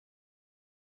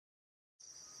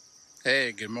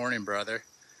Hey, good morning, brother.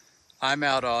 I'm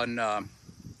out on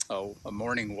a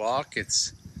morning walk.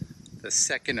 It's the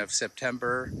 2nd of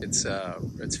September.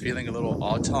 It's feeling a little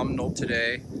autumnal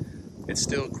today. It's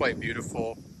still quite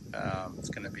beautiful. It's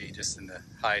going to be just in the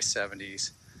high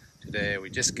 70s today.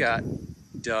 We just got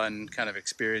done kind of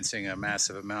experiencing a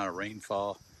massive amount of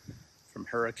rainfall from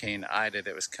Hurricane Ida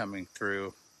that was coming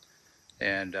through.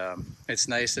 And it's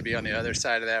nice to be on the other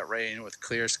side of that rain with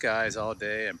clear skies all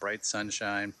day and bright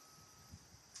sunshine.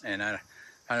 And I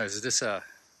don't know, it's just a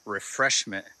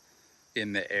refreshment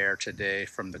in the air today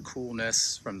from the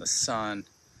coolness, from the sun,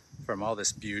 from all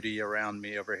this beauty around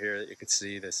me over here that you could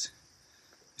see these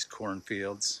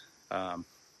cornfields.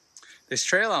 This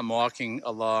trail I'm walking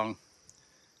along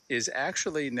is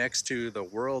actually next to the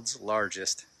world's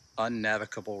largest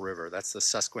unnavigable river. That's the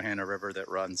Susquehanna River that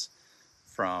runs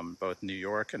from both New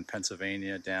York and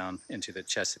Pennsylvania down into the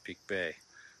Chesapeake Bay.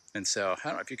 And so I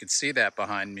don't know if you could see that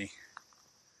behind me.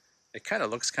 It kind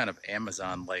of looks kind of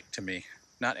Amazon-like to me.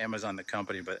 Not Amazon the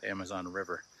company, but Amazon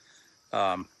River.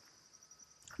 Um,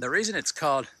 the reason it's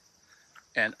called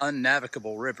an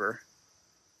unnavigable river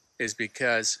is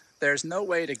because there's no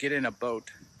way to get in a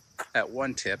boat at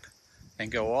one tip and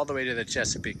go all the way to the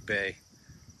Chesapeake Bay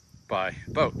by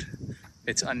boat.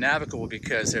 It's unnavigable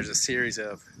because there's a series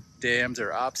of dams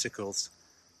or obstacles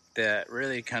that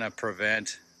really kind of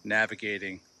prevent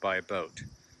navigating by boat.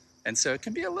 And so it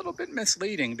can be a little bit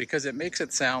misleading because it makes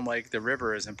it sound like the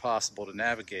river is impossible to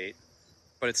navigate,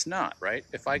 but it's not, right?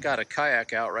 If I got a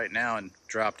kayak out right now and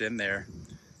dropped in there,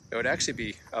 it would actually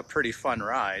be a pretty fun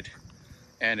ride,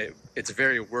 and it's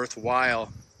very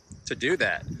worthwhile to do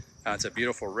that. It's a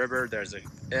beautiful river. There's an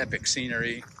epic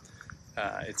scenery.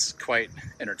 It's quite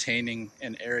entertaining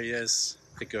in areas.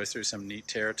 It goes through some neat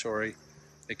territory.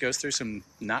 It goes through some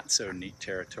not so neat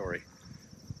territory.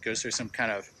 It goes through some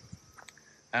kind of,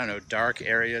 I don't know, dark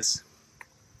areas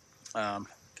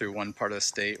through one part of the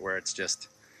state where it's just,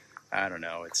 I don't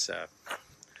know, it's a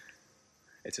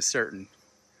certain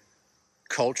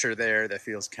culture there that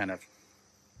feels kind of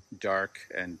dark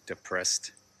and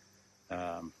depressed,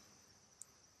 kind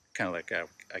of like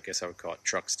I guess I would call it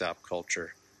truck stop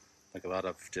culture, like a lot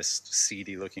of just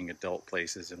seedy looking adult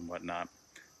places and whatnot.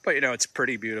 But it's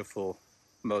pretty beautiful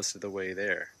most of the way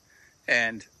there.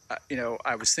 And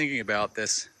I was thinking about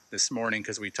this morning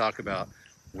because we talk about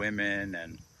women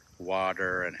and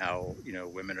water and how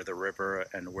women are the river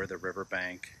and we're the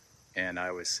riverbank. And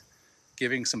I was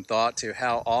giving some thought to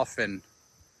how often,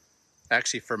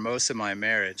 actually for most of my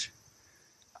marriage,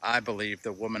 I believe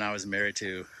the woman I was married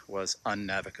to was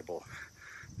unnavigable,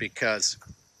 because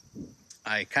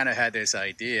I kind of had this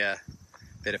idea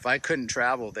that if I couldn't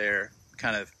travel there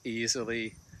kind of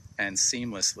easily and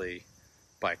seamlessly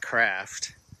by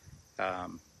craft,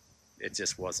 it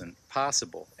just wasn't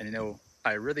possible. And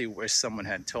I really wish someone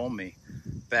had told me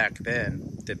back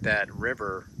then that that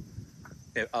river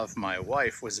of my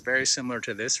wife was very similar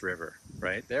to this river,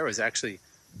 right? There was actually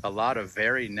a lot of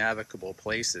very navigable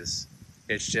places.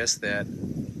 It's just that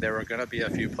there were going to be a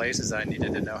few places I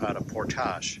needed to know how to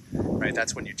portage, right?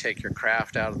 That's when you take your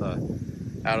craft out of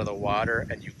the water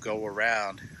and you go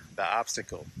around the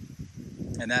obstacle.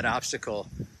 And that obstacle,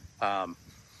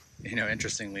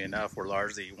 interestingly enough, were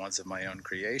largely ones of my own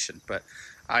creation. But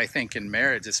I think in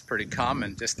marriage, it's pretty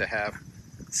common just to have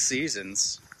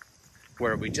seasons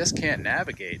where we just can't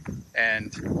navigate,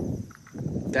 and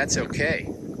that's okay,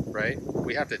 right?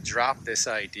 We have to drop this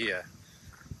idea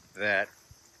that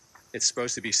it's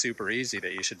supposed to be super easy,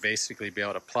 that you should basically be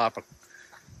able to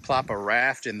plop a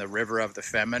raft in the river of the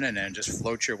feminine and just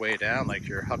float your way down like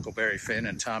you're Huckleberry Finn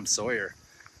and Tom Sawyer,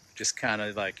 just kind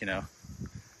of like,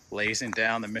 lazing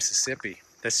down the Mississippi.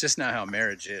 That's just not how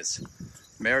marriage is.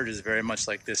 Marriage is very much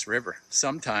like this river.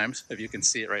 Sometimes, if you can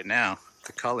see it right now,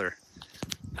 the color,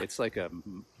 it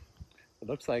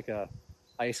looks like a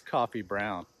iced coffee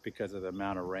brown because of the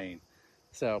amount of rain.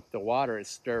 So the water is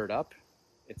stirred up.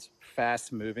 It's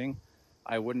fast moving.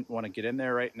 I wouldn't want to get in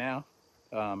there right now.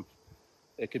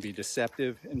 It could be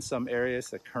deceptive in some areas.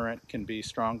 The current can be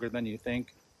stronger than you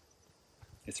think.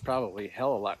 It's probably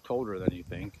hell a lot colder than you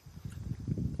think.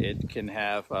 It can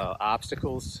have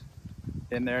obstacles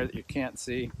in there that you can't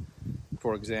see.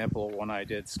 For example, when I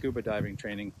did scuba diving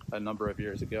training a number of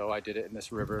years ago, I did it in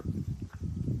this river,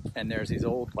 and there's these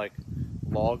old like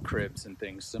log cribs and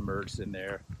things submerged in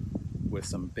there with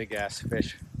some big ass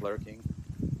fish lurking.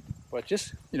 But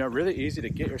just, really easy to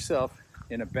get yourself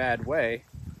in a bad way,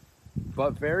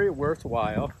 but very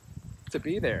worthwhile to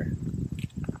be there,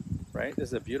 right? This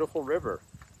is a beautiful river.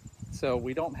 So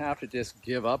we don't have to just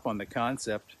give up on the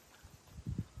concept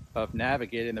of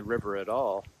navigating the river at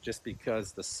all just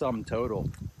because the sum total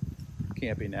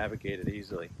can't be navigated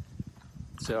easily.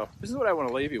 So this is what I want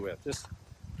to leave you with. Just,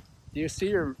 do you see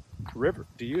your river?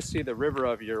 Do you see the river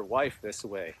of your life this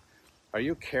way? Are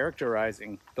you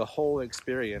characterizing the whole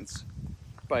experience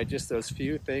by just those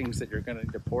few things that you're going to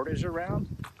need to portage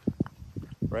around?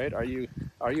 Right? Are you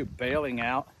bailing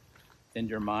out in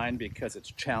your mind because it's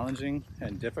challenging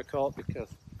and difficult? Because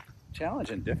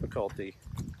challenge and difficulty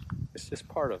is just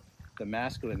part of the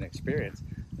masculine experience,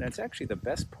 and it's actually the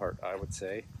best part, I would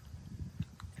say,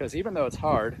 because even though it's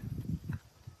hard,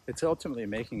 it's ultimately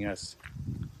making us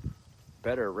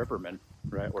better rivermen,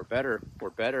 right? We're better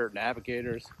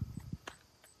navigators,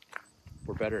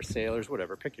 we're better sailors,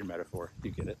 whatever, pick your metaphor,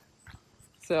 you get it.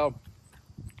 So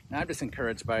I'm just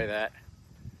encouraged by that.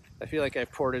 I feel like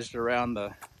I've portaged around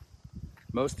the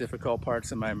most difficult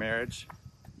parts of my marriage,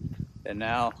 and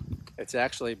now it's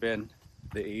actually been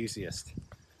the easiest.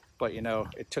 But you know,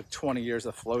 it took 20 years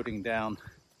of floating down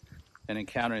and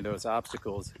encountering those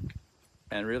obstacles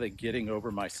and really getting over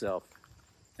myself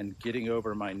and getting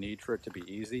over my need for it to be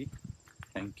easy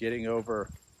and getting over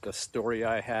the story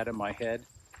I had in my head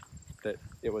that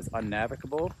it was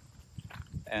unnavigable.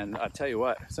 And I'll tell you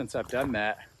what, since I've done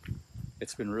that,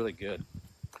 it's been really good.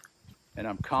 And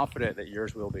I'm confident that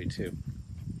yours will be too.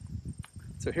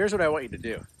 So here's what I want you to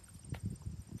do.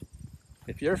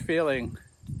 If you're feeling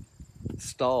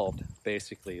stalled,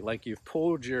 basically, like you've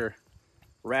pulled your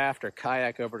raft or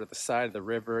kayak over to the side of the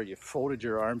river, you've folded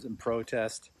your arms in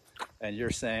protest, and you're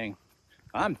saying,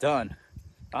 I'm done.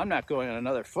 I'm not going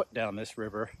another foot down this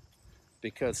river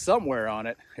because somewhere on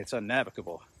it, it's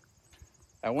unnavigable.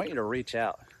 I want you to reach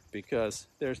out, because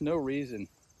there's no reason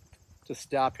to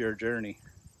stop your journey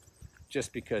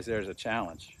just because there's a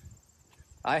challenge.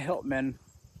 I help men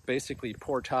basically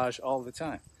portage all the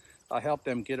time. I help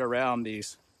them get around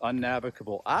these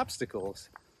unnavigable obstacles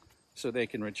so they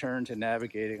can return to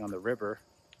navigating on the river,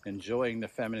 enjoying the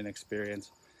feminine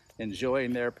experience,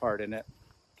 enjoying their part in it,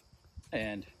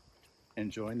 and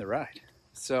enjoying the ride.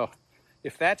 So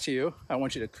if that's you, I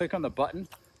want you to click on the button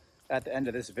at the end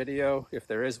of this video, if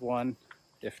there is one.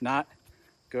 If not,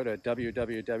 go to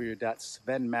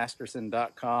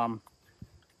www.svenmasterson.com.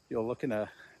 You'll look in the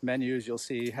menus, you'll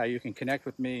see how you can connect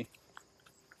with me,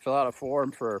 fill out a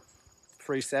form for a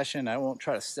free session. I won't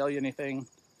try to sell you anything.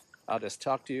 I'll just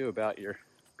talk to you about your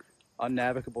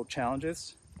unnavigable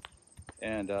challenges,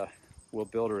 and we'll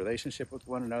build a relationship with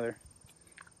one another.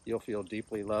 You'll feel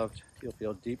deeply loved, you'll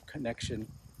feel deep connection,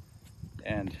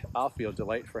 and I'll feel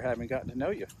delight for having gotten to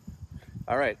know you.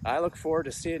 All right, I look forward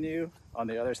to seeing you on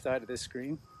the other side of this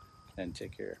screen, and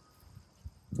take care.